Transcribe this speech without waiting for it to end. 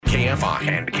KFI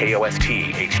and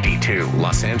KOST HD2,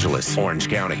 Los Angeles, Orange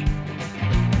County.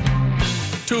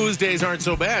 Tuesdays aren't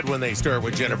so bad when they start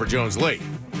with Jennifer Jones-Lee.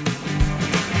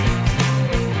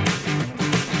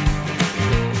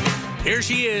 Here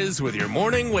she is with your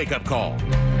morning wake-up call.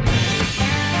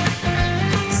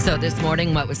 So this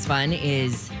morning, what was fun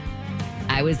is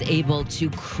I was able to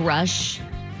crush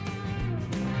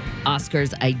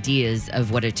Oscar's ideas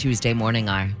of what a Tuesday morning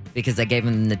are because I gave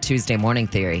him the Tuesday morning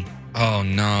theory. Oh,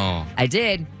 no. I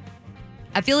did.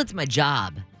 I feel it's my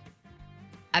job.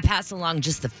 I pass along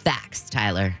just the facts,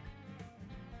 Tyler.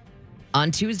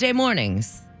 On Tuesday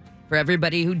mornings, for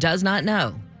everybody who does not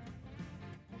know,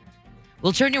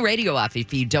 we'll turn your radio off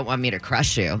if you don't want me to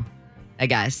crush you, I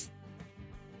guess.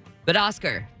 But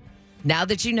Oscar, now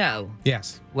that you know,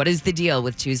 Yes. what is the deal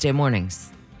with Tuesday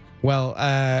mornings? Well,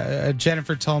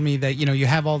 Jennifer told me that, you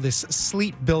have all this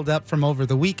sleep build up from over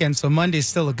the weekend, so Monday's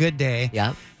still a good day.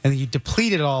 Yep. And you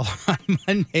deplete it all on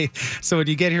Monday. So when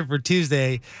you get here for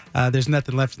Tuesday, there's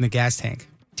nothing left in the gas tank.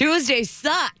 Tuesdays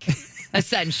suck,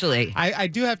 essentially. I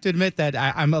do have to admit that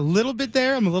I'm a little bit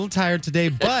there. I'm a little tired today,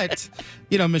 but,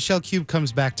 Michelle Cube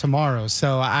comes back tomorrow.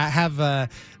 So I have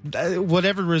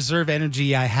whatever reserve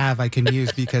energy I have, I can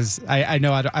use because I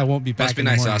know I won't be back. Must be in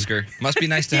the nice, morning. Oscar. Must be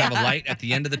nice to have a light at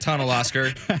the end of the tunnel, Oscar.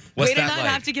 What's Way to that not like?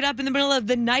 have to get up in the middle of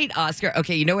the night, Oscar.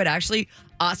 Okay, you know what? Actually,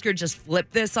 Oscar just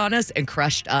flipped this on us and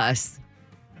crushed us.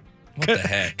 What the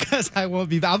heck? Because I'll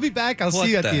be back. I'll What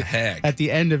see you the heck? at the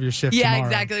end of your shift Yeah, tomorrow.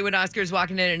 exactly. When Oscar's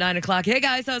walking in at 9 o'clock. Hey,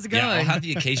 guys, how's it going? Yeah, I'll have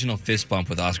the occasional fist bump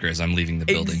with Oscar as I'm leaving the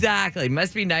building. Exactly.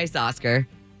 Must be nice, Oscar.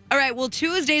 All right, well,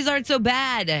 Tuesdays aren't so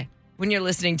bad when you're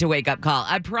listening to Wake Up Call.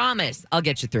 I promise I'll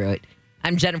get you through it.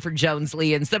 I'm Jennifer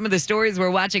Jones-Lee, and some of the stories we're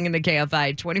watching in the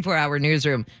KFI 24-hour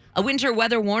newsroom. A winter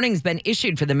weather warning's been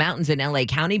issued for the mountains in LA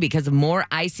County because of more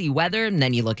icy weather. And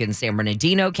then you look in San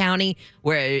Bernardino County,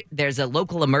 where there's a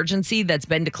local emergency that's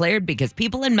been declared because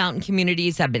people in mountain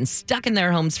communities have been stuck in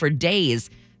their homes for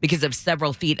days because of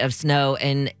several feet of snow.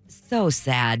 And so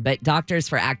sad. But doctors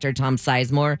for actor Tom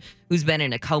Sizemore, who's been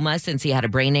in a coma since he had a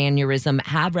brain aneurysm,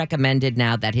 have recommended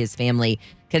now that his family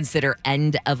consider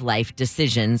end-of-life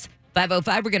decisions.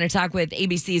 5:05, we're going to talk with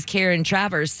ABC's Karen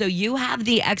Travers. So you have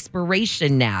the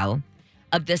expiration now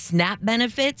of the SNAP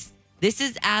benefits. This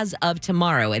is as of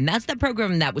tomorrow, and that's the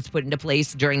program that was put into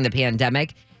place during the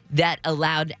pandemic that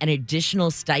allowed an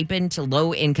additional stipend to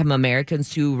low-income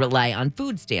Americans who rely on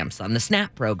food stamps on the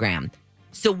SNAP program.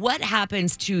 So what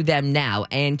happens to them now?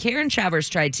 And Karen Travers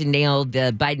tried to nail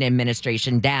the Biden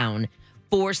administration down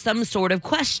for some sort of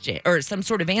question or some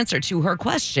sort of answer to her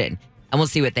question. And we'll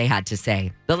see what they had to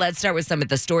say. But let's start with some of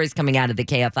the stories coming out of the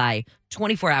KFI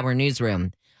 24-hour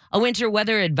newsroom. A winter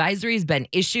weather advisory has been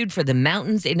issued for the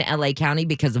mountains in LA County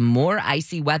because of more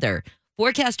icy weather.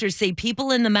 Forecasters say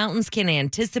people in the mountains can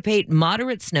anticipate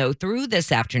moderate snow through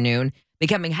this afternoon,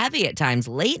 becoming heavy at times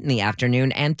late in the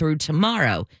afternoon and through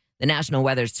tomorrow. The National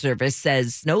Weather Service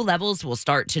says snow levels will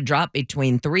start to drop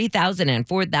between 3,000 and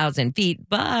 4,000 feet,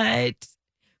 but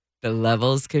the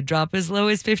levels could drop as low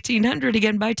as 1,500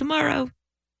 again by tomorrow.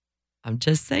 I'm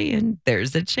just saying,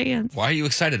 there's a chance. Why are you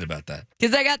excited about that?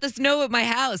 Because I got the snow at my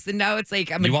house, and now it's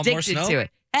like I'm You want more addicted snow? to it.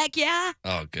 Heck yeah.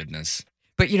 Oh, goodness.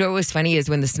 But you know what was funny is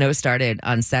when the snow started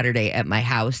on Saturday at my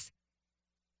house,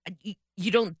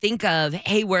 you don't think of,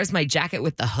 hey, where's my jacket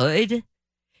with the hood?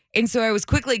 And so I was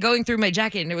quickly going through my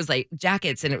jacket, and it was like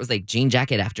jackets, and it was like jean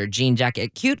jacket after jean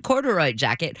jacket, cute corduroy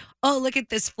jacket. Oh, look at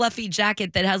this fluffy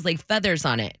jacket that has like feathers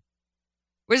on it.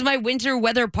 Where's my winter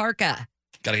weather parka?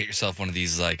 Got to get yourself one of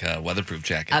these weatherproof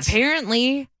jackets.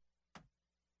 Apparently.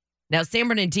 Now, San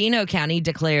Bernardino County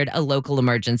declared a local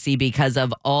emergency because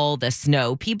of all the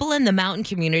snow. People in the mountain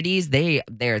communities,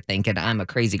 they're thinking I'm a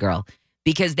crazy girl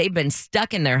because they've been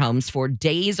stuck in their homes for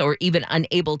days or even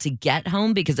unable to get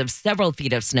home because of several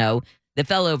feet of snow that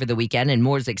fell over the weekend, and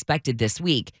more is expected this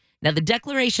week. Now, the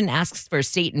declaration asks for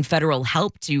state and federal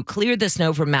help to clear the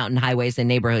snow from mountain highways and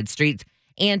neighborhood streets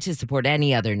and to support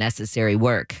any other necessary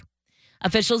work.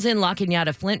 Officials in La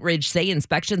Cañada Flint Ridge say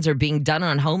inspections are being done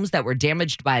on homes that were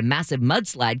damaged by a massive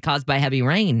mudslide caused by heavy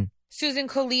rain. Susan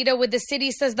Colita with the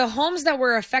city says the homes that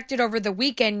were affected over the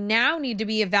weekend now need to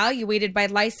be evaluated by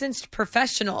licensed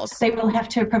professionals. They will have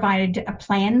to provide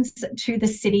plans to the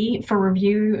city for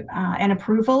review and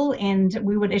approval, and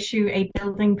we would issue a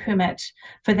building permit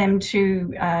for them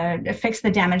to fix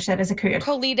the damage that has occurred.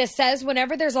 Colita says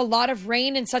whenever there's a lot of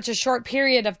rain in such a short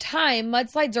period of time,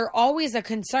 mudslides are always a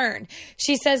concern.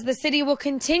 She says the city will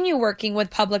continue working with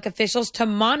public officials to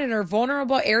monitor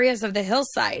vulnerable areas of the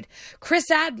hillside. Chris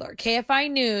Adler, KFI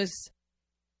News.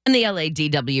 And the LA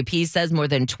DWP says more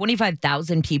than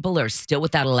 25,000 people are still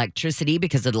without electricity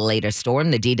because of the latest storm.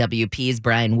 The DWP's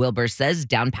Brian Wilbur says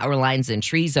down power lines and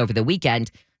trees over the weekend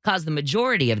caused the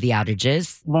majority of the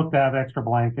outages. Look to have extra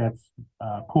blankets,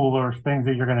 coolers, things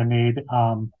that you're going to need,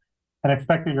 and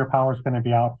expect that your power is going to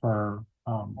be out for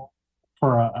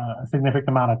a significant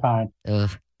amount of time.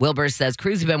 Wilbur says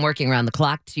crews have been working around the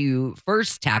clock to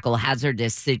first tackle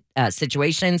hazardous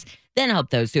situations, then help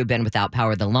those who have been without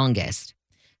power the longest.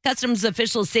 Customs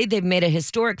officials say they've made a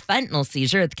historic fentanyl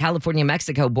seizure at the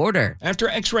California-Mexico border. After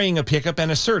x-raying a pickup and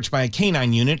a search by a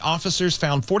canine unit, officers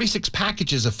found 46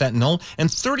 packages of fentanyl and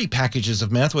 30 packages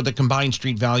of meth with a combined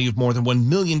street value of more than $1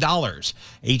 million.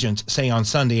 Agents say on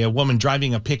Sunday a woman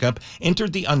driving a pickup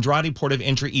entered the Andrade port of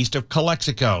entry east of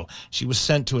Calexico. She was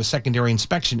sent to a secondary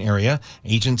inspection area.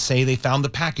 Agents say they found the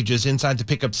packages inside the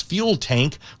pickup's fuel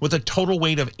tank with a total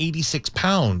weight of 86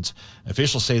 pounds.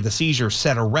 Officials say the seizure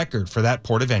set a record for that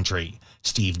port of entry.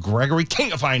 Steve Gregory,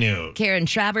 KFI News. Karen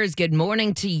Travers, good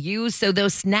morning to you. So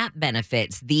those SNAP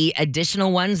benefits, the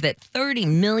additional ones that 30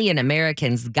 million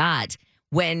Americans got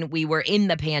when we were in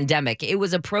the pandemic, it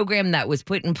was a program that was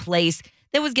put in place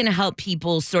that was going to help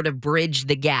people sort of bridge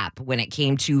the gap when it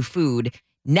came to food.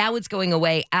 Now it's going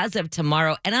away as of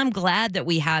tomorrow. And I'm glad that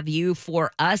we have you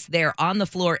for us there on the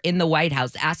floor in the White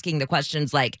House asking the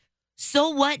questions like, so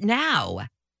what now?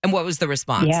 And what was the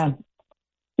response?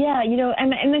 Yeah,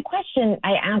 and the question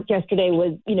I asked yesterday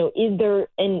was, is there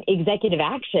an executive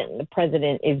action the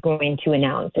president is going to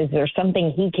announce? Is there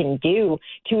something he can do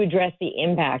to address the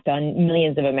impact on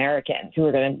millions of Americans who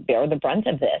are going to bear the brunt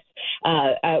of this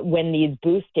when these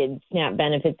boosted SNAP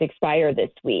benefits expire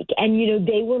this week? And,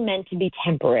 they were meant to be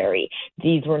temporary.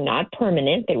 These were not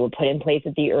permanent. They were put in place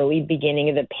at the early beginning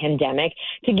of the pandemic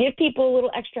to give people a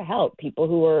little extra help, people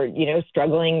who are,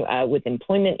 struggling with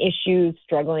employment issues,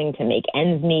 struggling to make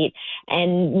ends meet,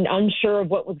 and unsure of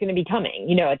what was going to be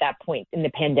coming, at that point in the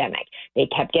pandemic. They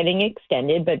kept getting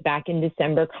extended, but back in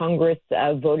December, Congress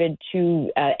voted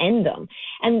to end them.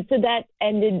 And so that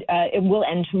ended, it will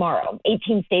end tomorrow.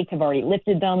 18 states have already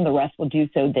lifted them. The rest will do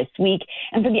so this week.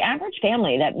 And for the average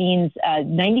family, that means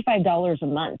 $95 a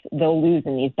month they'll lose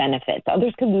in these benefits.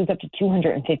 Others could lose up to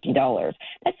 $250.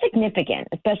 That's significant,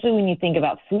 especially when you think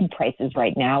about food prices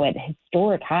right now at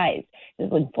historic highs. This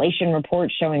inflation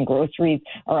report showing groceries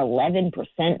are 11%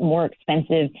 more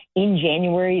expensive in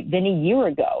January than a year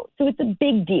ago. So it's a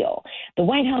big deal. The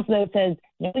White House, though, says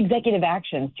no executive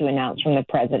actions to announce from the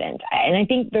president. And I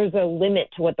think there's a limit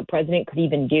to what the president could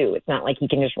even do. It's not like he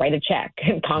can just write a check.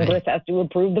 Congress has to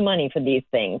approve the money for these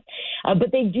things.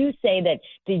 But they do say that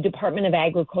the Department of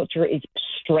Agriculture is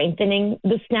strengthening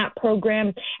the SNAP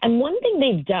program. And one thing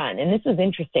they've done, and this is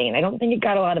interesting, and I don't think it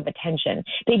got a lot of attention,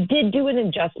 they did do an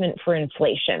adjustment for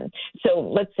inflation. So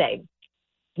let's say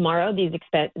tomorrow, these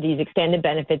expanded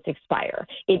benefits expire.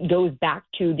 It goes back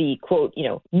to the, quote,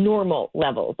 normal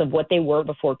levels of what they were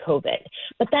before COVID.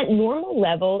 But that normal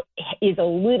level is a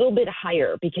little bit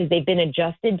higher because they've been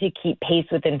adjusted to keep pace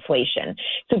with inflation.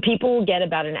 So people will get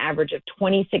about an average of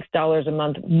 $26 a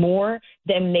month more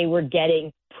than they were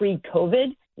getting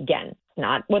pre-COVID. Again,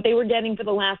 not what they were getting for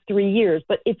the last 3 years,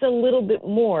 but it's a little bit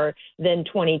more than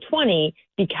 2020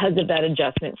 because of that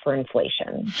adjustment for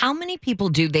inflation. How many people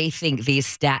do they think these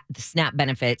SNAP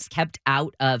benefits kept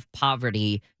out of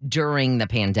poverty during the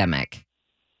pandemic?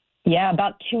 Yeah,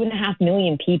 about 2.5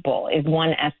 million people is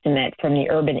one estimate from the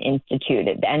Urban Institute,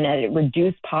 and that it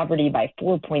reduced poverty by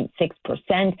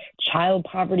 4.6%, child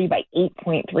poverty by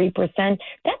 8.3%.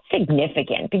 That's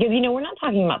significant because, we're not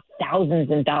talking about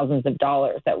thousands and thousands of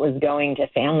dollars that was going to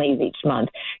families each month.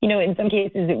 In some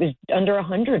cases it was under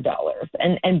 $100,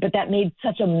 but that made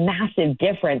such a massive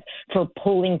difference for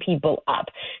pulling people up.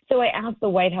 So I asked the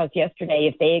White House yesterday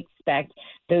if they expect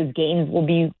those gains will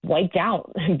be wiped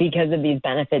out because of these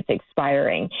benefits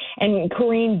expiring. And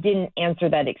Karine didn't answer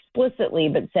that explicitly,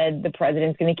 but said the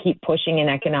president's going to keep pushing an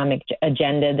economic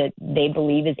agenda that they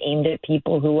believe is aimed at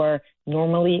people who are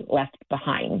normally left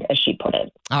behind, as she put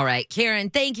it. All right, Karen,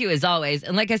 thank you as always.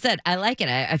 And like I said, I like it.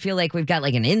 I feel like we've got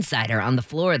like an insider on the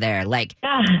floor there,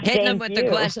 hitting them with the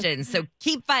questions. So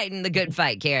keep fighting the good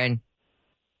fight, Karen.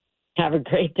 Have a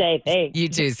great day. Thanks. You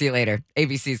too. See you later.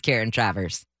 ABC's Karen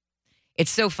Travers. It's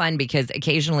so fun because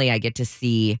occasionally I get to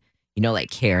see,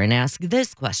 Karen ask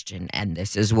this question, and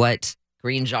this is what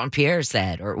Karine Jean-Pierre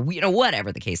said, or,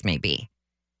 whatever the case may be.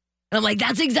 And I'm like,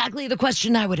 that's exactly the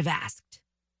question I would have asked.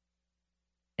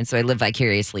 And so I live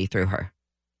vicariously through her.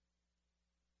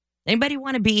 Anybody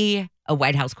want to be a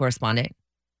White House correspondent?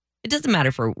 It doesn't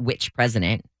matter for which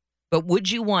president, but would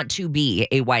you want to be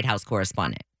a White House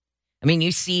correspondent? I mean,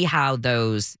 you see how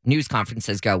those news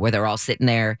conferences go where they're all sitting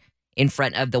there in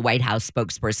front of the White House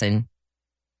spokesperson.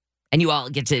 And you all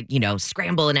get to,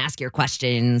 scramble and ask your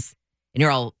questions. And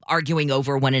you're all arguing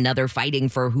over one another, fighting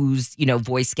for whose,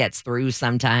 voice gets through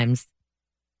sometimes.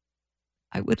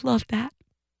 I would love that.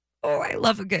 Oh, I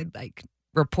love a good,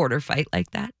 reporter fight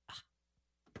like that.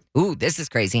 Ooh, this is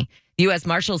crazy. The U.S.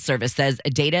 Marshals Service says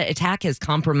a data attack has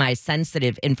compromised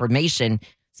sensitive information.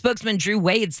 Spokesman Drew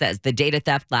Wade says the data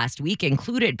theft last week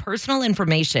included personal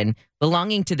information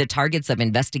belonging to the targets of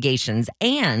investigations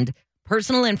and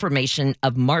personal information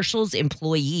of Marshals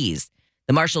employees.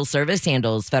 The Marshals Service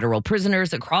handles federal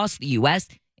prisoners across the U.S.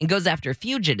 and goes after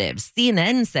fugitives.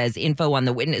 CNN says info on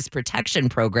the Witness Protection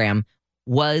Program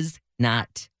was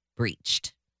not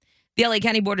breached. The LA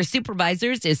County Board of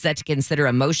Supervisors is set to consider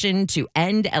a motion to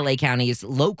end LA County's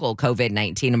local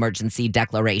COVID-19 emergency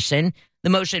declaration. The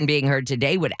motion being heard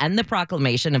today would end the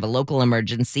proclamation of a local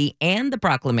emergency and the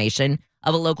proclamation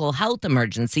of a local health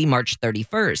emergency March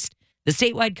 31st. The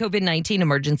statewide COVID-19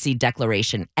 emergency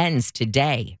declaration ends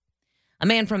today. A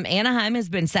man from Anaheim has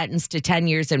been sentenced to 10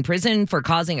 years in prison for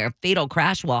causing a fatal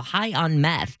crash while high on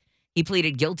meth. He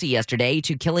pleaded guilty yesterday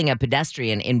to killing a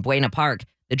pedestrian in Buena Park.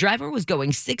 The driver was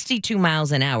going 62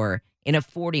 miles an hour in a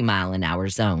 40-mile-an-hour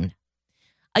zone.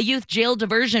 A youth jail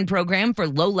diversion program for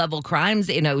low-level crimes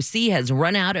in OC has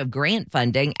run out of grant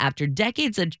funding after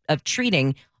decades of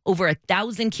treating over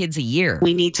 1,000 kids a year.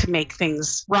 We need to make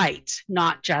things right,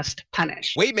 not just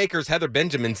punish. Waymaker's Heather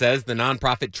Benjamin says the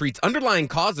nonprofit treats underlying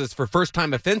causes for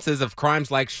first-time offenses of crimes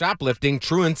like shoplifting,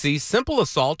 truancy, simple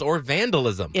assault, or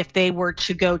vandalism. If they were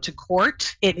to go to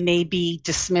court, it may be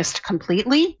dismissed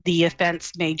completely. The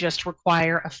offense may just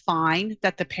require a fine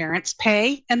that the parents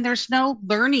pay, and there's no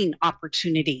learning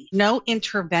opportunity, no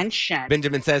intervention.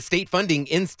 Benjamin says state funding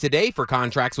ends today for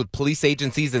contracts with police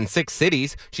agencies in 6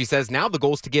 cities. She says now the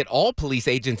goal is to get all police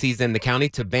agencies in the county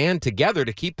to band together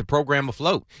to keep the program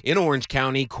afloat. In Orange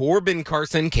County, Corbin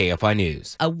Carson, KFI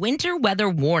News. A winter weather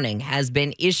warning has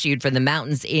been issued for the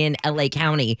mountains in LA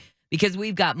County because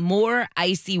we've got more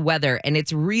icy weather, and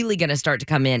it's really going to start to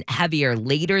come in heavier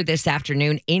later this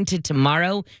afternoon into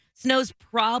tomorrow. Snow's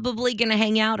probably going to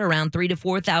hang out around 3,000 to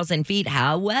 4,000 feet.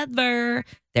 However,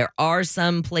 there are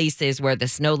some places where the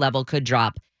snow level could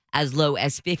drop as low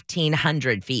as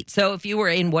 1,500 feet. So if you were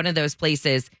in one of those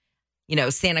places,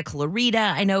 Santa Clarita,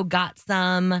 I know, got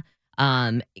some.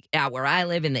 Out where I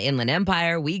live in the Inland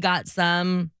Empire, we got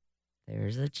some.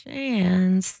 There's a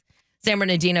chance. San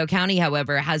Bernardino County,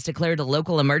 however, has declared a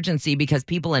local emergency because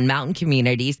people in mountain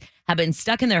communities have been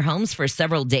stuck in their homes for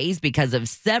several days because of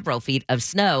several feet of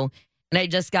snow. And I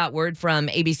just got word from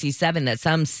ABC7 that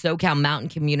some SoCal mountain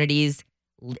communities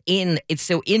in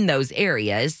those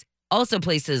areas, also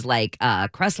places like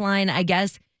Crestline, I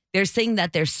guess, they're saying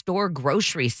that their store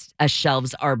grocery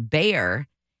shelves are bare.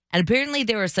 And apparently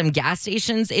there are some gas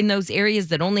stations in those areas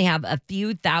that only have a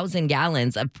few thousand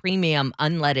gallons of premium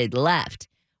unleaded left.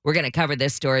 We're going to cover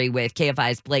this story with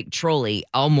KFI's Blake Trolley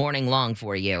all morning long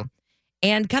for you.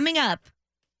 And coming up,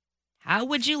 how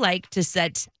would you like to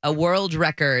set a world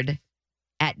record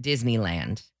at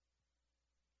Disneyland?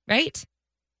 Right?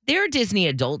 There are Disney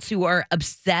adults who are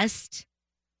obsessed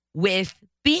with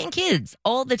being kids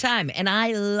all the time. And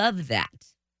I love that.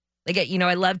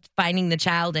 I love finding the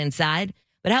child inside.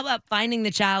 But how about finding the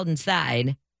child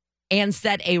inside and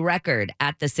set a record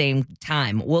at the same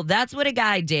time? Well, that's what a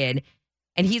guy did.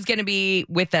 And he's going to be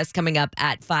with us coming up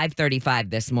at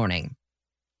 5:35 this morning.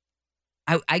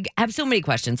 I have so many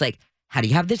questions. Like, how do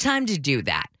you have the time to do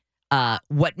that?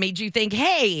 What made you think,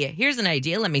 hey, here's an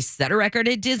idea. Let me set a record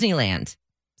at Disneyland.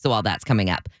 So all that's coming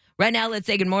up. Right now, let's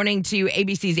say good morning to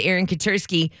ABC's Aaron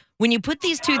Katursky. When you put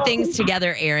these two things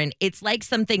together, Aaron, it's like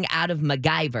something out of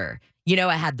MacGyver.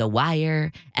 I had The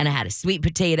Wire and I had a sweet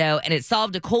potato and it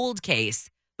solved a cold case.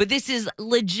 But this is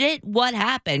legit what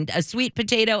happened, a sweet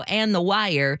potato and The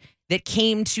Wire that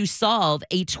came to solve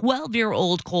a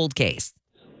 12-year-old cold case.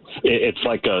 It's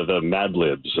like the Mad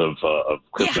Libs of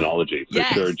criminology for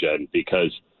sure, Jen,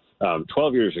 because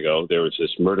 12 years ago, there was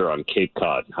this murder on Cape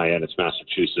Cod, Hyannis,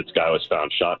 Massachusetts. Guy was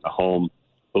found shot in a home.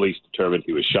 Police determined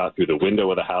he was shot through the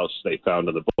window of the house. They found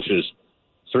in the bushes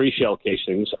 3 shell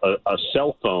casings, a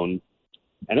cell phone,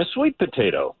 and a sweet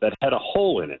potato that had a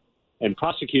hole in it. And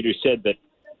prosecutors said that,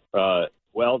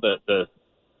 the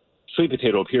sweet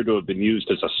potato appeared to have been used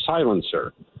as a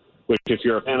silencer, which, if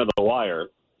you're a fan of The Wire,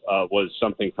 was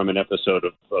something from an episode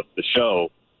of the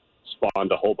show,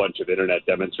 spawned a whole bunch of internet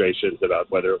demonstrations about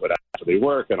whether it would actually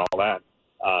work and all that.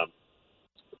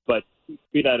 But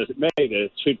be that as it may,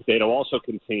 the sweet potato also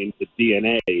contained the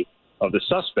DNA of the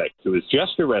suspect, who was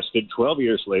just arrested 12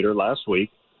 years later last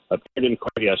week, appeared in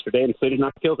court yesterday, and pleaded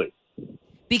not guilty.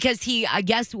 Because he, I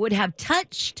guess, would have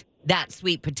touched that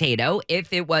sweet potato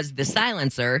if it was the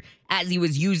silencer as he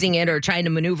was using it or trying to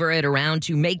maneuver it around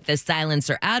to make the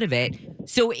silencer out of it.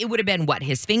 So it would have been what?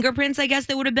 His fingerprints, I guess,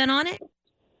 that would have been on it?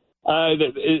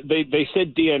 They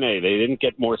said DNA. They didn't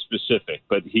get more specific.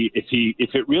 But if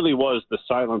it really was the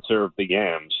silencer of the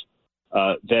yams,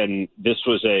 then this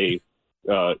was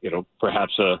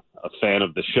perhaps a fan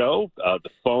of the show. The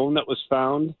phone that was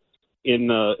found in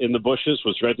the bushes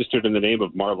was registered in the name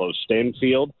of Marlo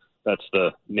Stanfield. That's the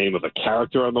name of a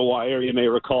character on The Wire, you may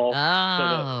recall.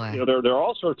 Oh. So there are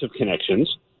all sorts of connections.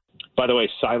 By the way,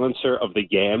 silencer of the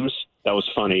yams. That was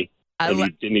funny. And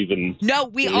you didn't even. No,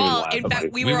 we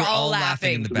were all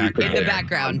laughing in the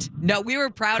background. No, we were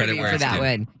proud of you for that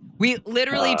one. We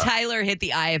literally, Tyler hit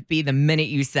the IFB the minute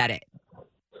you said it.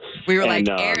 We were like,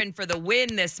 Aaron for the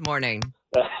win this morning.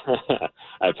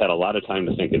 I've had a lot of time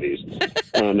to think of these.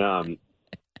 And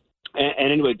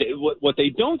anyway, what they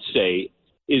don't say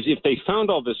is if they found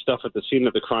all this stuff at the scene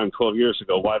of the crime 12 years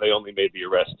ago, why they only made the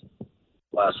arrest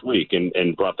last week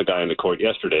and brought the guy into court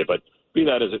yesterday. But be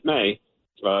that as it may,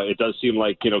 it does seem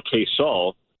like, case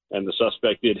solved, and the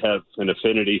suspect did have an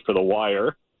affinity for The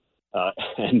Wire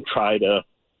and tried a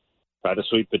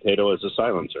sweet potato as a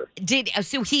silencer.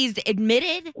 So he's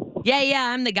admitted?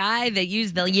 Yeah, I'm the guy that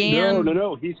used the yam.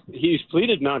 No. He's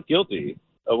pleaded not guilty.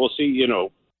 We'll see,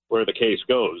 where the case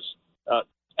goes.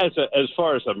 As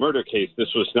far as a murder case,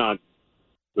 this was not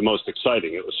the most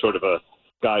exciting. It was sort of a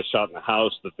guy shot in the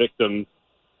house. The victim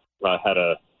had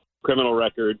a criminal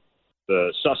record.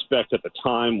 The suspect at the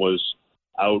time was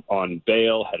out on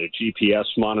bail, had a GPS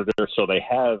monitor. So they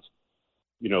have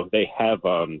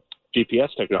GPS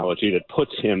technology that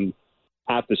puts him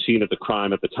at the scene of the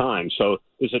crime at the time. So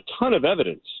there's a ton of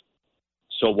evidence.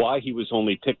 So why he was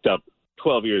only picked up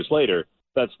 12 years later,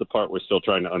 that's the part we're still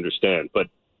trying to understand. But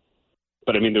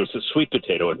I mean, there was a sweet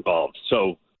potato involved.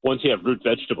 So once you have root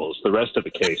vegetables, the rest of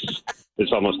the case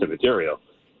is almost immaterial.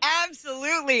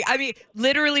 Absolutely. I mean,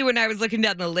 literally, when I was looking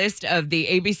down the list of the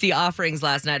ABC offerings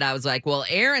last night, I was like, well,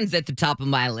 Aaron's at the top of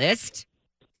my list.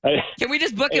 Can we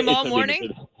just book him all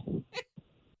morning?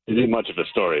 It isn't much of a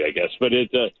story, I guess. But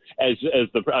I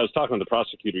was talking to the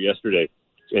prosecutor yesterday,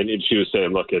 and she was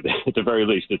saying, look, at the very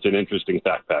least, it's an interesting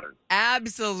fact pattern.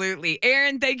 Absolutely.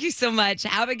 Aaron, thank you so much.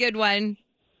 Have a good one.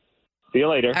 See you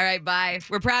later. All right, bye.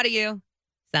 We're proud of you.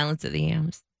 Silence of the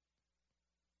Yams.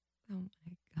 Oh,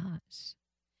 my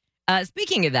gosh.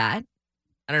 Speaking of that,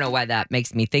 I don't know why that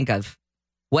makes me think of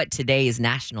what today's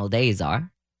national days are.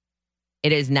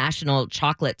 It is National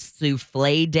Chocolate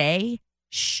Souffle Day.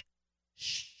 Shh.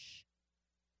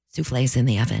 Souffle's in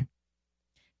the oven.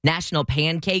 National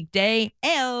Pancake Day.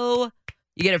 Ew.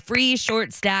 You get a free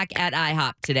short stack at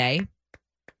IHOP today.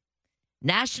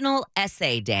 National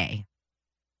Essay Day.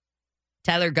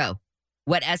 Tyler, go.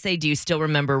 What essay do you still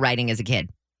remember writing as a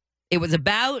kid? It was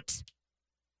about,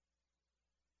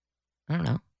 I don't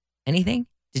know, anything?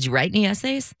 Did you write any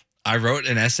essays? I wrote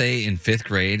an essay in 5th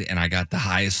grade, and I got the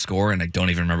highest score, and I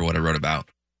don't even remember what I wrote about.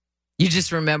 You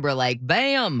just remember, like,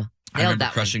 bam. I remember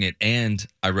crushing it, and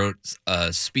I wrote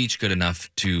a speech good enough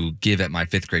to give at my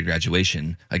 5th grade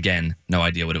graduation. Again, no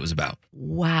idea what it was about.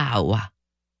 Wow.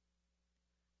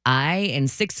 In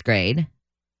 6th grade,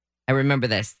 I remember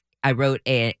this. I wrote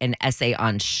an essay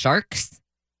on sharks,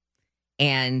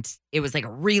 and it was like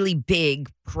a really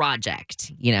big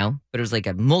project, but it was like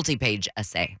a multi-page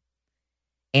essay.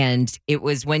 And it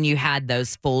was when you had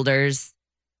those folders.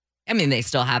 I mean, they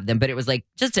still have them, but it was like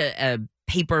just a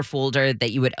paper folder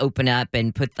that you would open up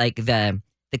and put like the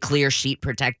clear sheet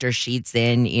protector sheets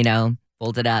in,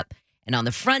 fold it up. And on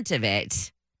the front of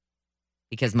it,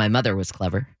 because my mother was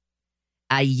clever,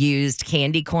 I used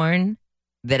candy corn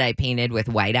that I painted with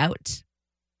whiteout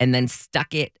and then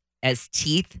stuck it as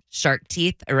teeth, shark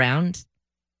teeth around.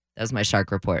 That was my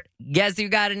shark report. Guess who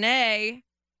got an A?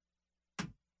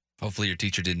 Hopefully your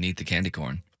teacher didn't eat the candy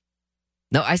corn.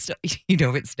 No, I still,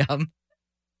 it's dumb.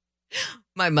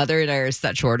 My mother and I are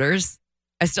such hoarders.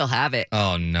 I still have it.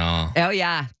 Oh, no. Oh,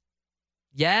 yeah.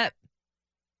 Yep.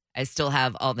 I still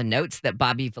have all the notes that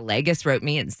Bobby Villegas wrote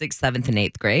me in 6th, 7th, and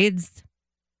 8th grades.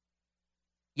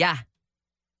 Yeah.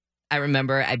 I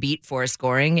remember I beat Forrest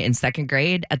Goring in 2nd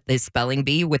grade at the spelling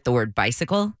bee with the word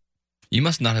bicycle. You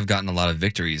must not have gotten a lot of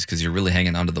victories because you're really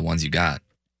hanging on to the ones you got.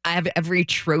 I have every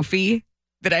trophy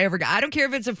that I ever got. I don't care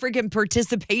if it's a freaking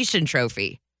participation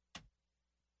trophy.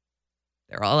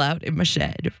 They're all out in my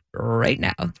shed right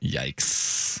now.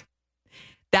 Yikes.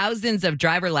 Thousands of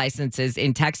driver licenses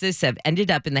in Texas have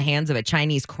ended up in the hands of a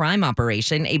Chinese crime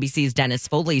operation. ABC's Dennis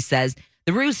Foley says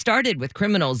the ruse started with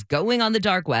criminals going on the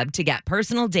dark web to get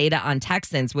personal data on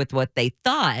Texans with what they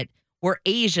thought were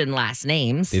Asian last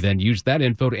names. They then used that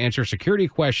info to answer security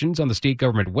questions on the state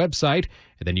government website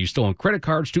and then used stolen credit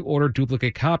cards to order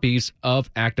duplicate copies of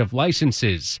active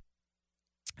licenses.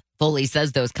 Foley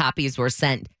says those copies were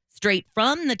sent straight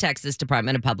from the Texas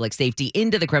Department of Public Safety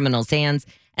into the criminals' hands,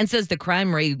 and says the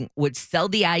crime ring would sell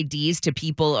the IDs to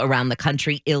people around the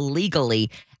country illegally.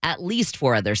 At least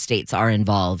 4 other states are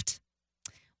involved.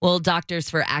 Well, doctors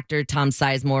for actor Tom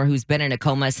Sizemore, who's been in a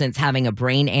coma since having a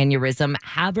brain aneurysm,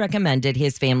 have recommended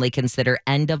his family consider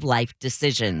end-of-life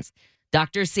decisions.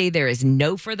 Doctors say there is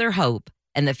no further hope,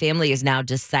 and the family is now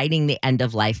deciding the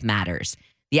end-of-life matters.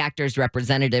 The actor's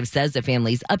representative says the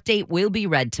family's update will be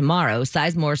read tomorrow.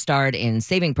 Sizemore starred in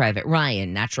Saving Private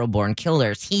Ryan, Natural Born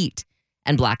Killers, Heat,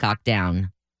 and Black Hawk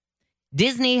Down.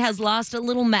 Disney has lost a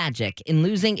little magic in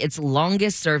losing its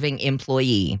longest-serving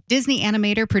employee. Disney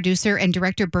animator, producer, and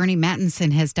director Bernie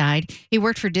Mattinson has died. He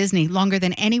worked for Disney longer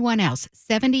than anyone else,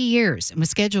 70 years, and was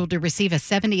scheduled to receive a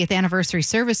 70th Anniversary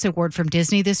Service Award from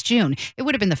Disney this June. It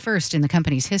would have been the first in the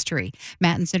company's history.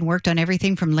 Mattinson worked on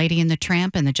everything from Lady and the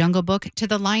Tramp and The Jungle Book to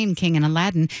The Lion King and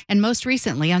Aladdin, and most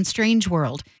recently on Strange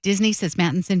World. Disney says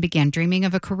Mattinson began dreaming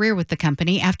of a career with the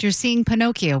company after seeing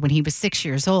Pinocchio when he was 6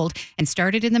 years old and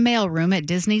started in the mailroom at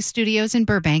Disney Studios in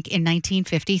Burbank in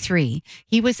 1953.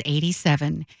 He was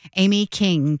 87. Amy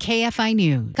King, KFI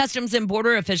News. Customs and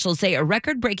Border officials say a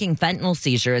record-breaking fentanyl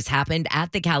seizure has happened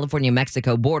at the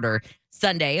California-Mexico border.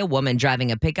 Sunday, a woman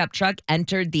driving a pickup truck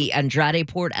entered the Andrade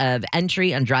Port of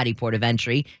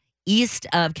Entry, east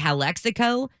of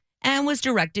Calexico, and was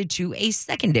directed to a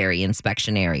secondary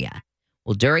inspection area.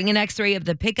 Well, during an x-ray of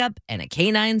the pickup and a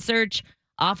canine search,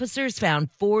 officers found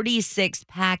 46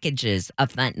 packages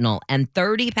of fentanyl and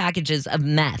 30 packages of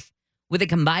meth. With a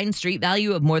combined street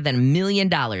value of more than $1 million,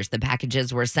 the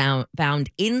packages were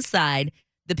found inside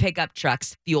the pickup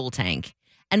truck's fuel tank.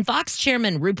 And Fox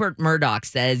chairman Rupert Murdoch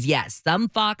says, yes, some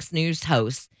Fox News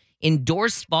hosts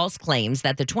endorsed false claims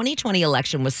that the 2020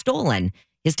 election was stolen.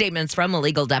 His statements from a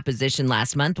legal deposition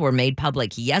last month were made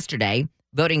public yesterday.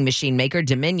 Voting machine maker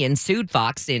Dominion sued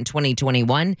Fox in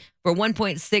 2021 for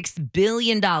 $1.6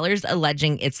 billion,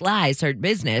 alleging its lies hurt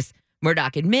business.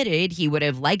 Murdoch admitted he would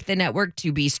have liked the network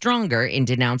to be stronger in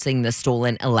denouncing the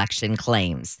stolen election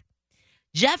claims.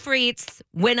 Jeff Reitz,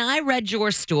 when I read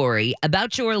your story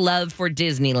about your love for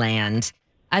Disneyland,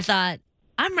 I thought,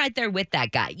 I'm right there with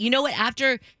that guy. You know what?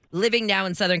 After living now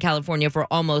in Southern California for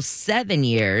almost 7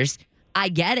 years, I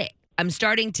get it. I'm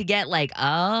starting to get like,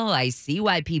 oh, I see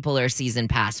why people are season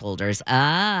pass holders.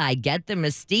 I get the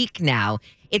mystique now.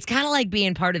 It's kind of like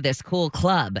being part of this cool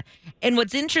club. And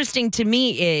what's interesting to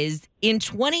me is in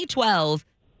 2012,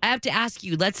 I have to ask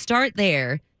you, let's start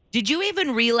there. Did you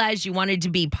even realize you wanted to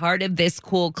be part of this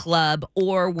cool club,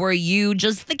 or were you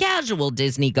just the casual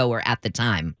Disney goer at the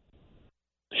time?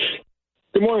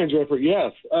 Good morning, Jeffrey.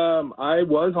 Yes, I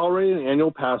was already an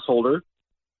annual pass holder.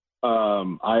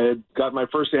 I had got my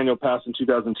first annual pass in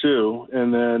 2002,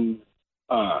 and then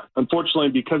unfortunately,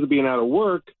 because of being out of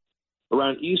work,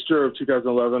 around Easter of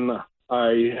 2011,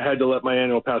 I had to let my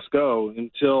annual pass go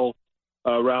until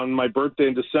around my birthday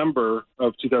in December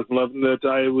of 2011 that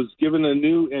I was given a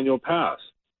new annual pass.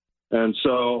 And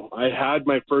so I had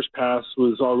my first pass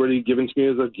was already given to me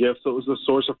as a gift, so it was a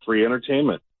source of free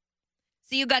entertainment.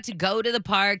 So you got to go to the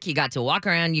park, you got to walk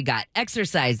around, you got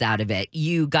exercise out of it,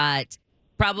 you got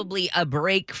probably a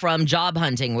break from job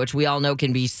hunting, which we all know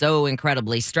can be so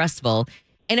incredibly stressful,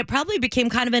 and it probably became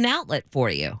kind of an outlet for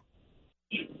you.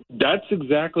 That's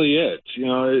exactly it. You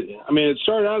know, I mean, it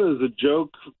started out as a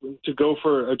joke to go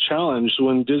for a challenge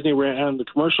when Disney ran the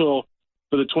commercial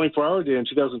for the 24-hour day in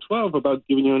 2012 about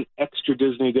giving you an extra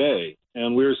Disney day.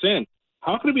 And we were saying,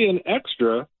 how could it be an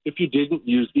extra if you didn't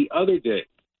use the other day?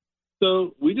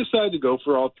 So we decided to go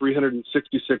for all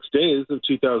 366 days of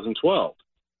 2012.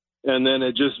 And then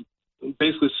it just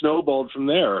basically snowballed from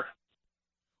there.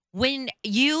 When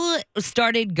you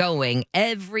started going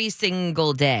every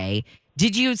single day,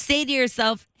 did you say to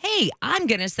yourself, hey, I'm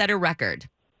going to set a record?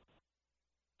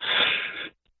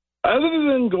 Other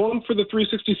than going for the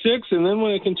 366, and then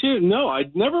when it continued, no,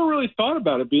 I'd never really thought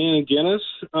about it being a Guinness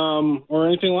or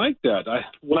anything like that.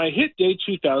 When I hit day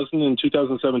 2000 in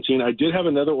 2017, I did have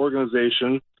another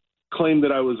organization claim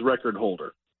that I was record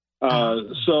holder.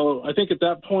 So I think at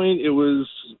that point it was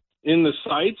in the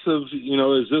sights of, you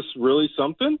know, is this really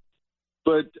something?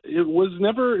 But it was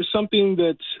never something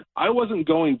that I wasn't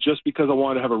going just because I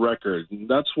wanted to have a record. And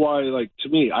that's why, like, to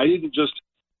me, I didn't just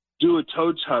do a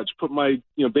toe touch,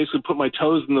 basically put my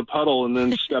toes in the puddle and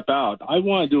then step out. I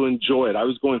wanted to enjoy it. I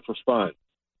was going for fun.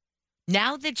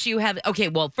 Now that you have, okay,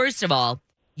 well, first of all,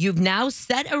 you've now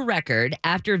set a record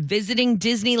after visiting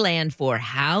Disneyland for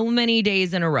how many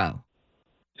days in a row?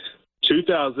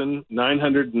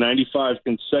 2,995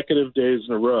 consecutive days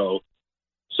in a row.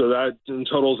 So that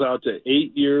totals out to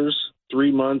 8 years,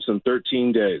 3 months, and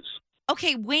 13 days.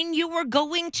 Okay, when you were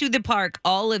going to the park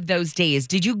all of those days,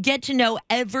 did you get to know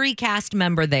every cast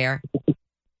member there?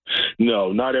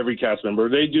 No, not every cast member.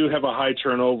 They do have a high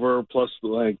turnover, plus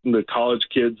like the college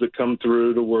kids that come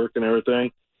through to work and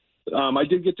everything. I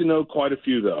did get to know quite a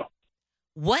few, though.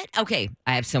 Okay,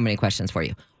 I have so many questions for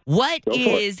you. What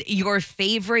is your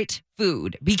favorite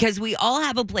food? Because we all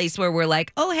have a place where we're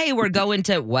like, oh, hey, we're going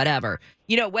to whatever,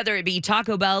 whether it be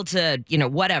Taco Bell to,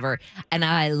 whatever. And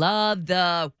I love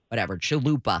the whatever,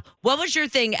 chalupa. What was your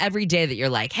thing every day that you're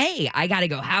like, hey, I got to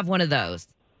go have one of those?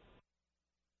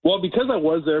 Well, because I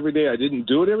was there every day, I didn't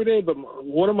do it every day. But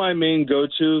one of my main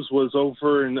go-tos was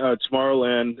over in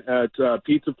Tomorrowland at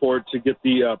Pizza Port to get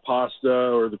the pasta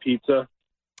or the pizza.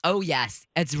 Oh, yes.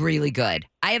 It's really good.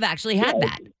 I have actually had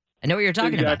that. I know what you're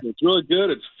talking about. It's really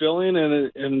good. It's filling.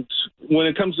 And when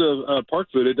it comes to park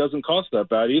food, it doesn't cost that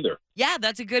bad either. Yeah,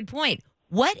 that's a good point.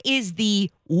 What is the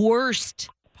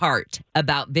worst part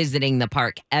about visiting the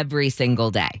park every single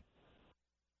day?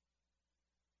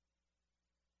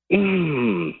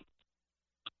 Ooh,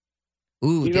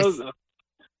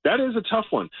 that is a tough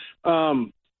one.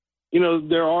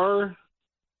 There are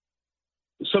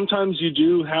sometimes you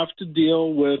do have to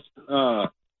deal with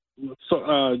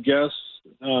guests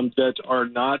that are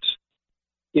not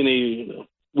in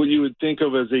what you would think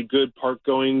of as a good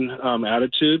park-going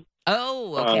attitude.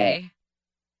 Oh, okay.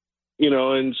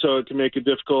 And so it can make it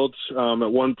difficult. At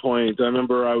one point, I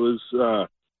remember I was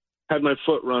had my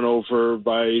foot run over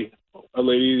by a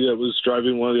lady that was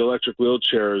driving one of the electric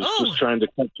wheelchairs, just trying to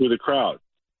cut through the crowd.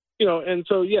 And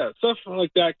so, stuff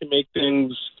like that can make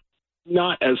things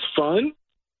not as fun,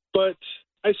 but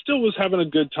I still was having a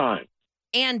good time.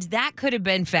 And that could have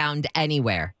been found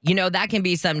anywhere. That can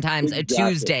be sometimes a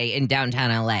Tuesday in downtown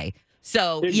LA.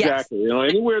 So, exactly. Yes.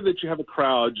 Anywhere that you have a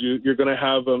crowd, you're going to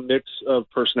have a mix of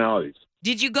personalities.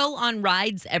 Did you go on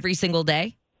rides every single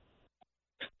day?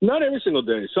 Not every single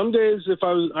day. Some days, if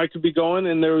I could be going,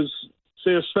 and there was,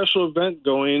 say, a special event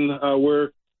going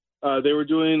where they were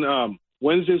doing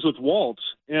Wednesdays with Walt,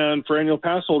 and for annual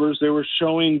pass holders, they were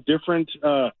showing different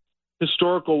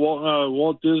historical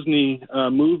Walt Disney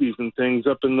movies and things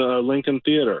up in the Lincoln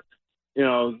Theater.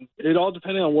 It all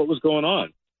depended on what was going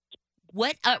on.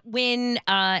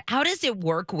 How does it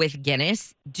work with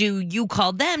Guinness? Do you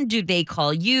call them? Do they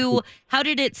call you? How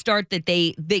did it start that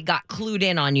they got clued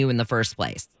in on you in the first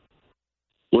place?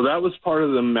 Well, that was part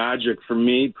of the magic for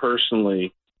me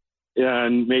personally,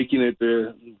 and making it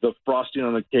the frosting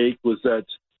on the cake was that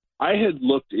I had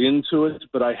looked into it,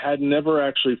 but I had never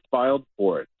actually filed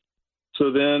for it.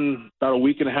 So then about a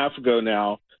week and a half ago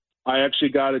now, I actually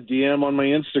got a DM on my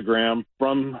Instagram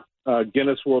from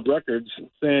Guinness World Records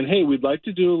saying, hey, we'd like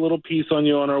to do a little piece on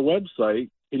you on our website.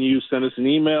 Can you send us an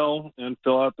email and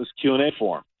fill out this Q&A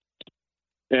form?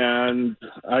 And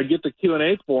I get the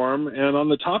Q&A form, and on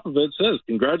the top of it says,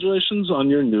 congratulations on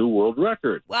your new world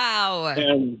record. Wow.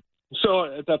 And so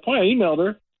at that point, I emailed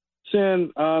her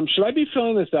saying, should I be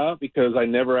filling this out because I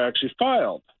never actually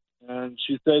filed? And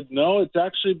she said, no, it's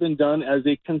actually been done as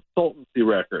a consultancy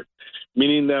record,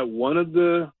 meaning that one of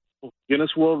the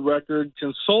Guinness World Record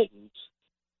consultants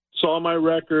saw my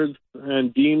record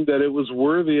and deemed that it was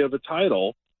worthy of a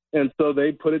title. And so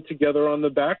they put it together on the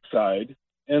backside.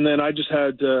 And then I just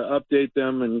had to update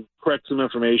them and correct some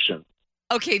information.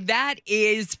 Okay, that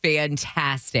is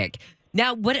fantastic.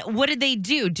 Now, what did they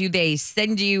do? Do they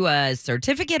send you a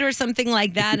certificate or something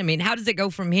like that? I mean, how does it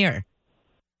go from here?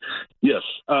 Yes,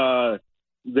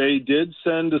 they did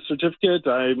send a certificate.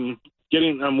 I'm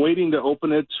waiting to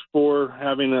open it for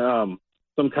having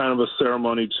some kind of a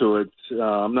ceremony to it.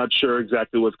 I'm not sure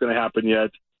exactly what's going to happen yet.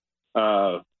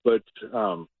 I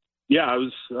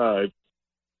was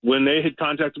when they had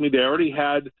contacted me, they already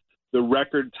had the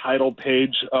record title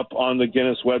page up on the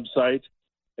Guinness website.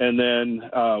 And then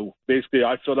basically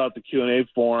I filled out the Q&A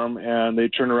form, and they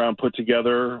turned around and put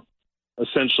together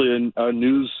essentially a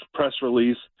news press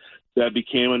release that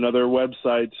became another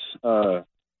website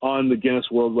on the Guinness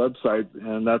World website.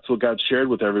 And that's what got shared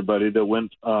with everybody that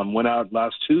went out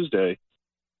last Tuesday.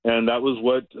 And that was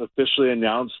what officially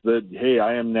announced that, hey,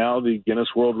 I am now the Guinness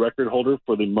World Record holder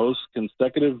for the most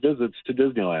consecutive visits to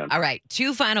Disneyland. All right.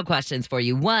 2 final questions for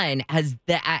you. One, has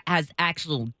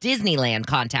actual Disneyland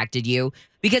contacted you?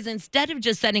 Because instead of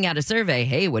just sending out a survey,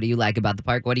 hey, what do you like about the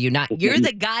park? What do you not? You're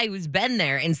the guy who's been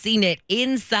there and seen it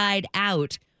inside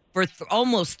out for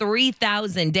almost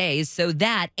 3,000 days. So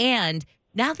that, and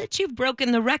now that you've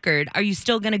broken the record, are you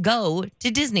still going to go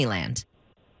to Disneyland?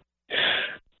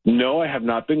 No, I have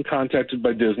not been contacted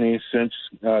by Disney since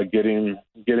getting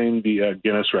the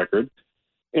Guinness record.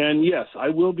 And yes, I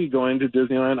will be going to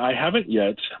Disneyland. I haven't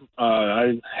yet.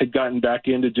 I had gotten back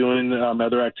into doing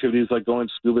other activities like going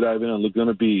scuba diving in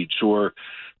Laguna Beach or,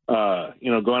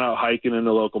 going out hiking in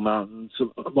the local mountains,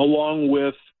 along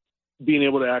with being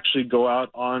able to actually go out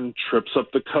on trips up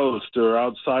the coast or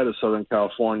outside of Southern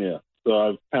California. So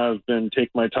I've kind of been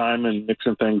taking my time and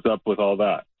mixing things up with all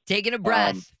that. Taking a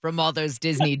breath from all those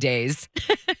Disney days.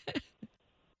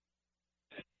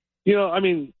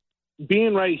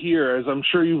 Being right here, as I'm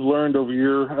sure you've learned over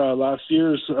your last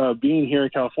years being here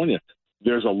in California,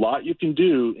 there's a lot you can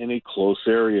do in a close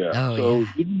area.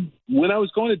 Even when I was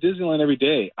going to Disneyland every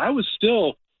day, I was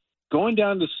still going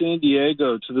down to San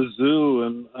Diego to the zoo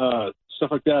and stuff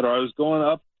like that. Or I was going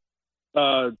up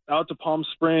out to Palm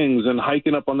Springs and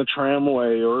hiking up on the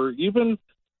tramway, or even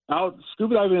out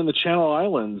scuba diving in the Channel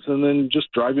Islands, and then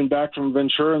just driving back from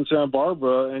Ventura and Santa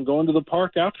Barbara and going to the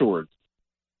park afterwards.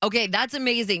 Okay, that's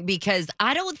amazing, because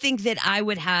I don't think that I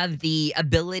would have the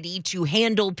ability to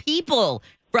handle people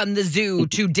from the zoo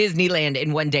to Disneyland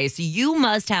in one day. So you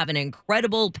must have an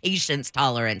incredible patience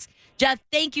tolerance. Jeff,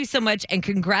 thank you so much, and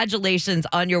congratulations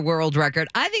on your world record.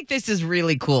 I think this is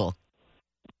really cool.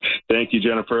 Thank you,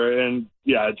 Jennifer. And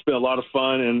yeah, it's been a lot of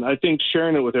fun. And I think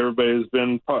sharing it with everybody has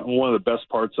been one of the best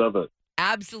parts of it.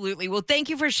 Absolutely. Well, thank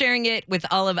you for sharing it with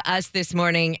all of us this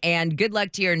morning, and good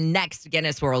luck to your next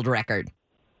Guinness World Record.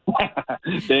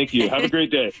 Thank you. Have a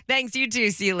great day. Thanks, you too.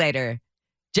 See you later.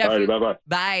 All right, bye-bye.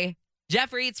 Bye.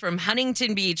 Jeff Reitz from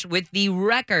Huntington Beach with the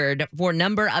record for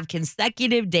number of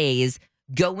consecutive days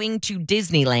going to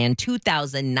Disneyland,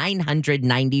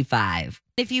 2,995.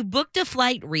 If you booked a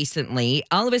flight recently,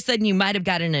 all of a sudden you might have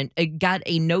got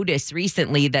a notice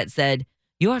recently that said,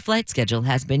 your flight schedule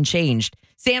has been changed.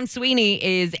 Sam Sweeney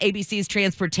is ABC's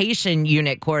transportation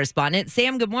unit correspondent.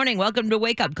 Sam, good morning. Welcome to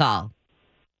Wake Up Call.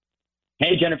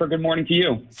 Hey, Jennifer, good morning to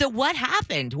you. So what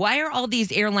happened? Why are all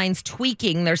these airlines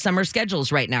tweaking their summer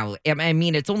schedules right now? I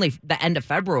mean, it's only the end of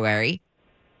February.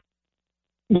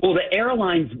 Well, the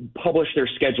airlines publish their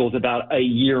schedules about a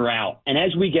year out. And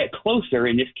as we get closer,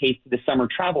 in this case, to the summer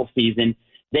travel season,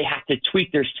 they have to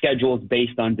tweak their schedules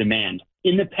based on demand.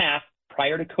 In the past,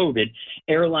 prior to COVID,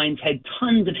 airlines had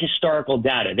tons of historical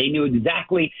data. They knew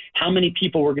exactly how many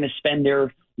people were going to spend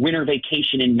their winter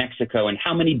vacation in Mexico and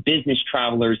how many business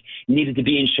travelers needed to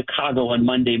be in Chicago on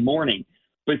Monday morning.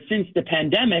 But since the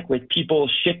pandemic, with people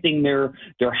shifting their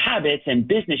habits and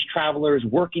business travelers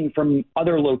working from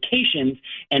other locations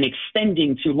and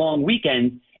extending to long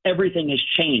weekends, everything has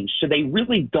changed. So they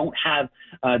really don't have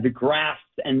the grasp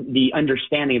and the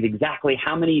understanding of exactly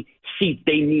how many seats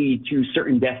they need to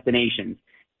certain destinations.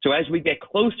 So as we get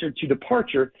closer to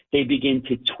departure, they begin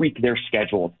to tweak their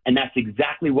schedules. And that's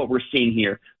exactly what we're seeing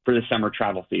here for the summer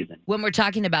travel season. When we're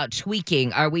talking about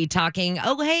tweaking, are we talking,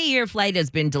 oh, hey, your flight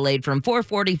has been delayed from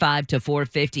 4:45 to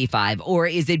 4:55, or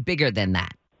is it bigger than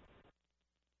that?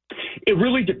 It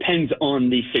really depends on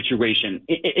the situation.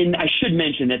 And I should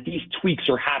mention that these tweaks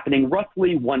are happening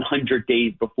roughly 100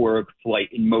 days before a flight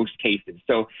in most cases.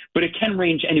 But it can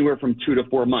range anywhere from 2 to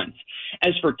 4 months.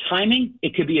 As for timing,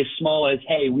 it could be as small as,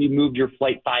 hey, we moved your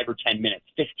flight 5 or 10 minutes,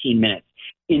 15 minutes.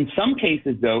 In some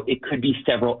cases, though, it could be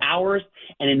several hours.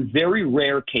 And in very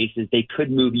rare cases, they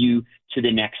could move you to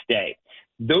the next day.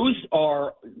 Those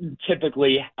are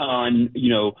typically on,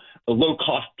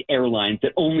 low-cost airlines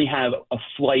that only have a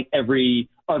flight every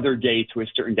other day to a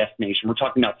certain destination. We're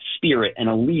talking about Spirit and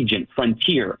Allegiant,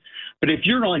 Frontier. But if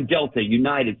you're on Delta,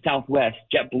 United, Southwest,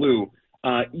 JetBlue,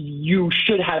 you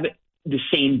should have it the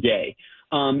same day.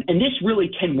 And this really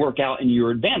can work out in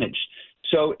your advantage.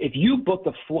 So if you book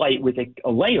a flight with a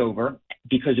layover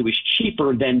because it was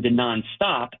cheaper than the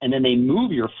nonstop, and then they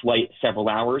move your flight several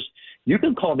hours, you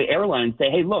can call the airline and say,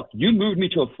 hey, look, you moved me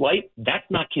to a flight. That's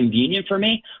not convenient for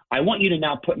me. I want you to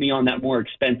now put me on that more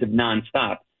expensive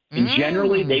nonstop. And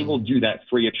generally, they will do that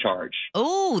free of charge.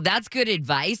 Oh, that's good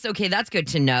advice. Okay, that's good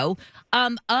to know.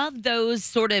 Of those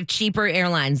sort of cheaper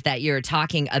airlines that you're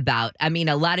talking about, I mean,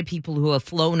 a lot of people who have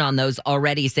flown on those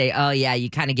already say, oh, yeah,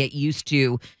 you kind of get used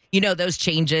to, those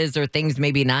changes or things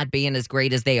maybe not being as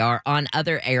great as they are on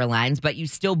other airlines, but you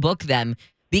still book them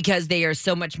because they are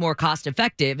so much more cost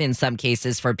effective in some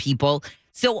cases for people.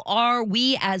 So are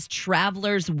we as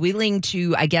travelers willing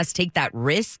to, I guess, take that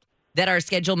risk that our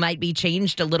schedule might be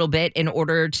changed a little bit in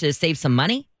order to save some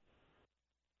money?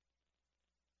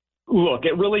 Look,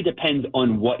 it really depends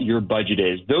on what your budget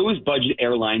is. Those budget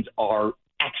airlines are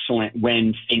excellent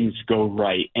when things go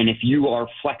right. And if you are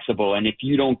flexible and if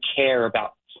you don't care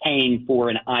about paying for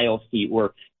an aisle seat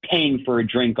or paying for a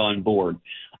drink on board.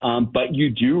 But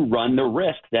you do run the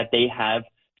risk that they have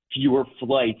fewer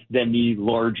flights than the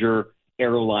larger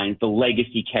airlines, the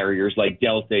legacy carriers like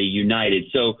Delta, United.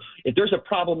 So if there's a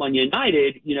problem on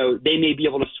United, they may be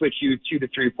able to switch you 2 to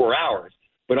 3, 4 hours.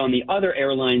 But on the other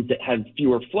airlines that have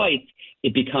fewer flights,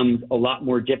 it becomes a lot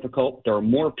more difficult. There are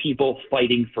more people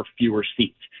fighting for fewer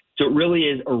seats. So it really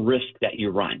is a risk that you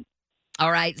run.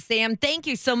 All right, Sam, thank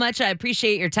you so much. I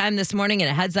appreciate your time this morning,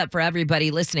 and a heads up for everybody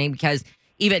listening, because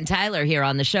even Tyler here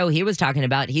on the show, he was talking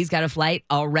about he's got a flight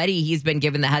already. He's been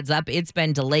given the heads up. It's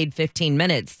been delayed 15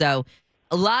 minutes. So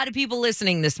a lot of people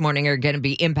listening this morning are going to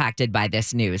be impacted by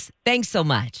this news. Thanks so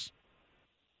much.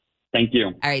 Thank you.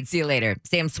 All right, see you later.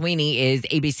 Sam Sweeney is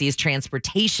ABC's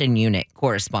transportation unit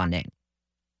correspondent.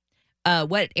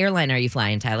 What airline are you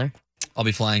flying, Tyler? I'll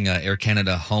be flying Air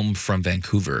Canada home from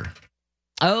Vancouver.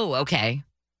 Oh, okay.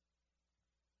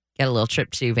 Got a little trip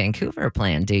to Vancouver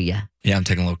planned, do you? Yeah, I'm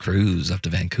taking a little cruise up to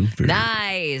Vancouver.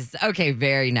 Nice. Okay,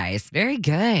 very nice. Very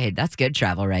good. That's good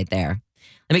travel right there.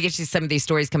 Let me get you some of these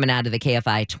stories coming out of the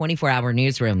KFI 24-hour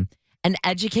newsroom. An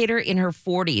educator in her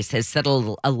 40s has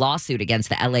settled a lawsuit against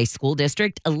the LA school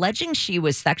district, alleging she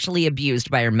was sexually abused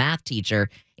by her math teacher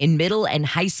in middle and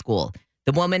high school.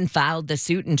 The woman filed the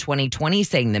suit in 2020,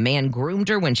 saying the man groomed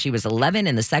her when she was 11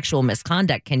 and the sexual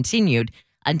misconduct continued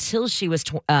until she was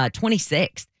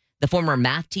 26. The former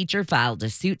math teacher filed a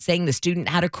suit saying the student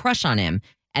had a crush on him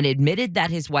and admitted that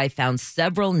his wife found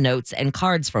several notes and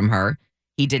cards from her.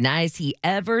 He denies he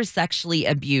ever sexually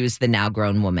abused the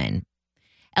now-grown woman.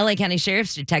 LA County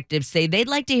Sheriff's detectives say they'd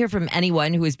like to hear from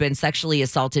anyone who has been sexually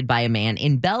assaulted by a man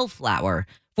in Bellflower.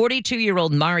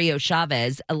 42-year-old Mario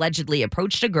Chavez allegedly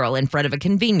approached a girl in front of a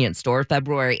convenience store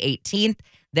February 18th,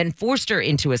 then forced her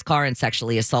into his car and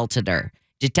sexually assaulted her.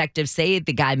 Detectives say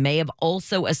the guy may have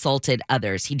also assaulted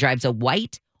others. He drives a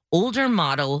white, older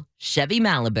model Chevy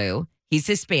Malibu. He's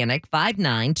Hispanic,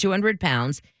 5'9", 200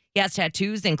 pounds. He has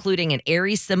tattoos, including an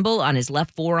Aries symbol on his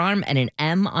left forearm and an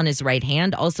M on his right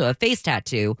hand, also a face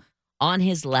tattoo on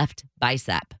his left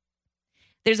bicep.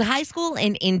 There's a high school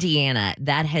in Indiana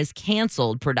that has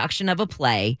canceled production of a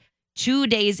play 2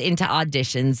 days into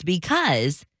auditions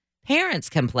because parents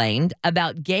complained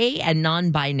about gay and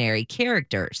non-binary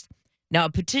characters. Now, a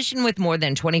petition with more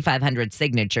than 2,500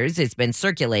 signatures has been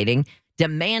circulating,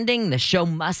 demanding the show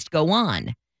must go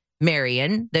on.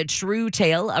 Marion, the true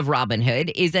tale of Robin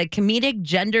Hood, is a comedic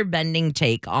gender-bending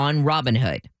take on Robin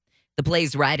Hood. The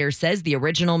play's writer says the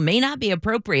original may not be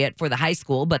appropriate for the high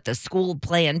school, but the school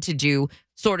planned to do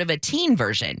sort of a teen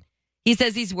version. He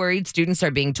says he's worried students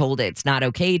are being told it's not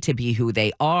okay to be who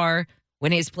they are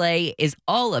when his play is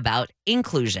all about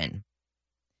inclusion.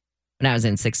 When I was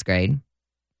in 6th grade,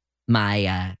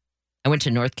 I went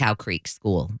to North Cow Creek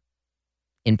School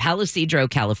in Palo Cedro,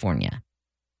 California.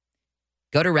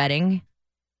 Go to Redding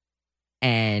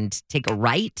and take a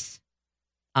right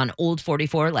on Old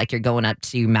 44 like you're going up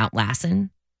to Mount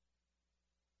Lassen.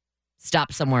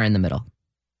 Stop somewhere in the middle.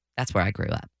 That's where I grew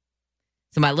up.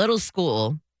 So my little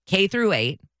school, K through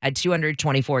 8, had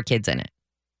 224 kids in it.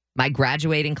 My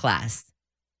graduating class,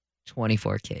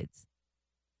 24 kids.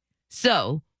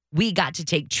 So we got to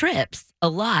take trips a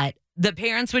lot. The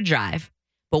parents would drive,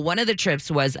 but one of the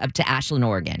trips was up to Ashland,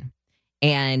 Oregon.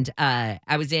 And I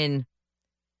was in,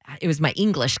 it was my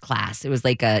English class. It was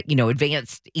like a,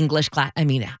 advanced English class. I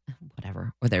mean,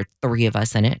 whatever. Were there 3 of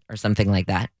us in it or something like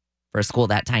that for a school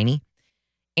that tiny?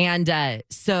 And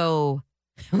so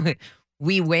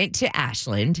we went to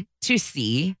Ashland to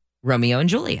see Romeo and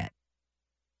Juliet.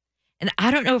 And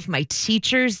I don't know if my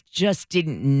teachers just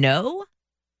didn't know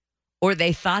or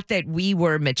they thought that we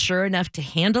were mature enough to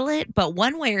handle it. But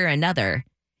one way or another,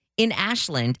 in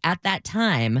Ashland at that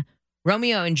time,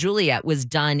 Romeo and Juliet was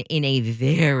done in a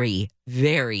very,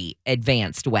 very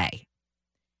advanced way.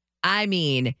 I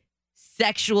mean,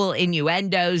 sexual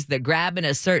innuendos, the grabbing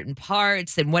of certain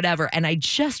parts and whatever. And I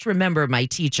just remember my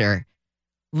teacher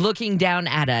looking down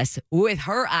at us with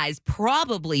her eyes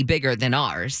probably bigger than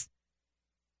ours,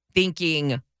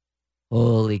 thinking,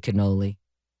 holy cannoli,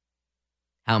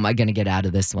 how am I going to get out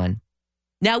of this one?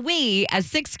 Now, we, as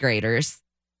 6th graders,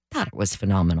 thought it was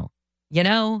phenomenal.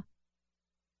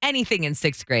 Anything in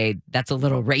 6th grade that's a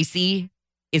little racy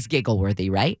is giggle-worthy,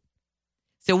 right?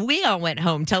 So we all went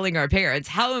home telling our parents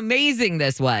how amazing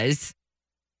this was.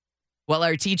 While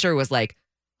our teacher was like,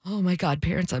 oh my God,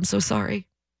 parents, I'm so sorry.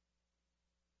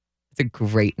 It's a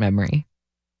great memory.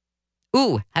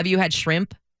 Ooh, have you had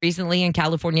shrimp recently in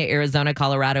California, Arizona,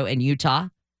 Colorado, and Utah?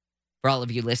 For all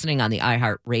of you listening on the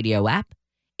iHeartRadio app,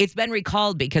 it's been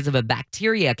recalled because of a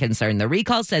bacteria concern. The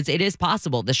recall says it is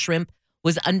possible the shrimp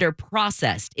was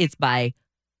underprocessed. It's by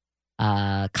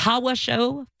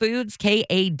Kawasho Foods,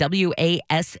 Kawasho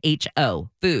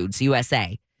Foods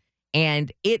USA.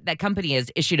 And that company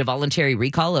has issued a voluntary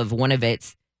recall of one of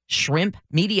its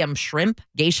medium shrimp,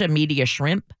 geisha media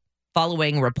shrimp,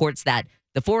 following reports that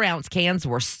the 4-ounce cans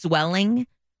were swelling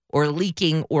or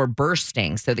leaking or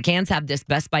bursting. So the cans have this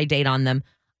Best By date on them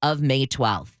of May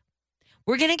 12th.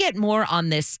 We're going to get more on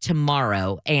this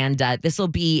tomorrow, and this will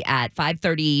be at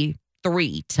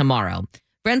 5:33 tomorrow.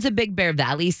 Friends of Big Bear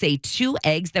Valley say 2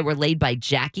 eggs that were laid by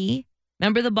Jackie,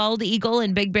 remember the bald eagle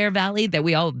in Big Bear Valley that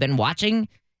we all have been watching?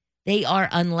 They are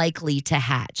unlikely to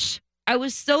hatch. I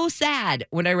was so sad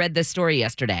when I read this story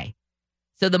yesterday.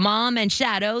 So the mom and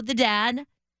Shadow, the dad,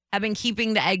 have been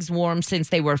keeping the eggs warm since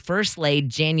they were first laid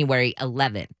January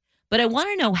 11th. But I want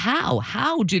to know how.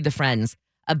 How do the friends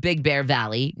of Big Bear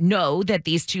Valley know that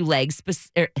these 2 eggs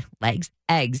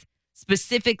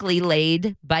specifically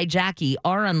laid by Jackie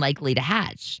are unlikely to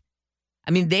hatch?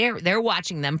 I mean, they're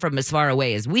watching them from as far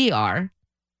away as we are.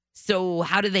 So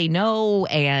how do they know?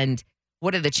 And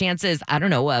what are the chances, I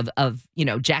don't know, of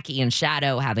Jackie and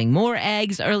Shadow having more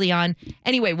eggs early on?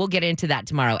 Anyway, we'll get into that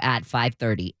tomorrow at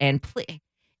 5:30. And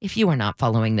if you are not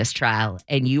following this trial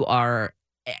and you are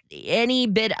any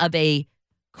bit of a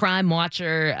crime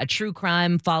watcher, a true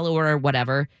crime follower,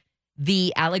 whatever,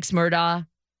 the Alex Murdaugh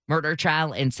murder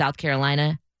trial in South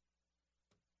Carolina,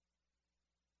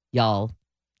 y'all,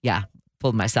 yeah,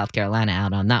 pulled my South Carolina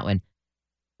out on that one.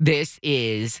 This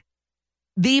is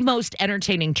the most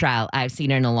entertaining trial I've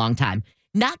seen in a long time.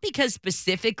 Not because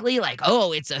specifically like,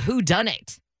 oh, it's a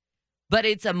whodunit, but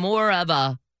it's a more of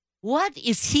a, what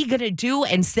is he going to do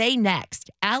and say next?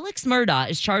 Alex Murdaugh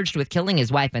is charged with killing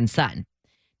his wife and son.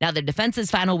 Now, the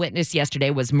defense's final witness yesterday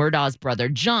was Murdaugh's brother,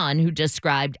 John, who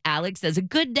described Alex as a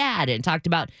good dad and talked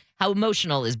about how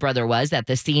emotional his brother was at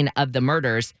the scene of the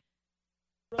murders.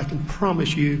 I can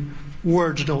promise you,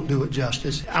 words don't do it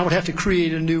justice. I would have to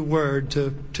create a new word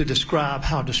to describe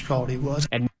how distraught he was.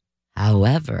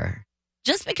 However,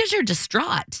 just because you're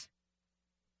distraught,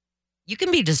 you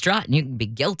can be distraught and you can be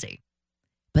guilty.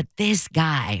 But this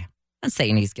guy, I'm not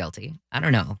saying he's guilty. I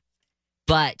don't know.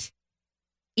 But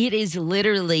it is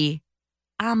literally,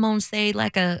 I'm going to say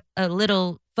like a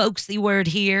little folksy word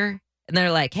here. And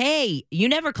they're like, hey, you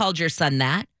never called your son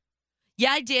that.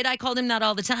 Yeah, I did. I called him that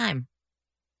all the time.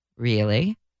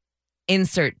 Really?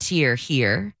 Insert tear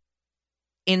here.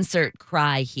 Insert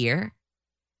cry here.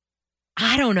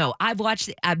 I don't know. I've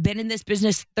been in this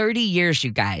business 30 years,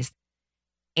 you guys.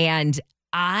 And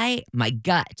my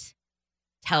gut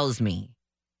tells me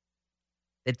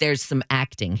that there's some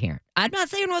acting here. I'm not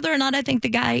saying whether or not I think the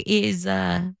guy is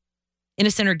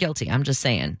innocent or guilty. I'm just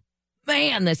saying,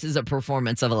 man, this is a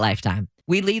performance of a lifetime.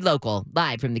 We lead local,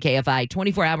 live from the KFI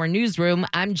 24-hour newsroom.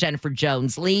 I'm Jennifer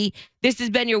Jones-Lee. This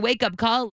has been your wake-up call.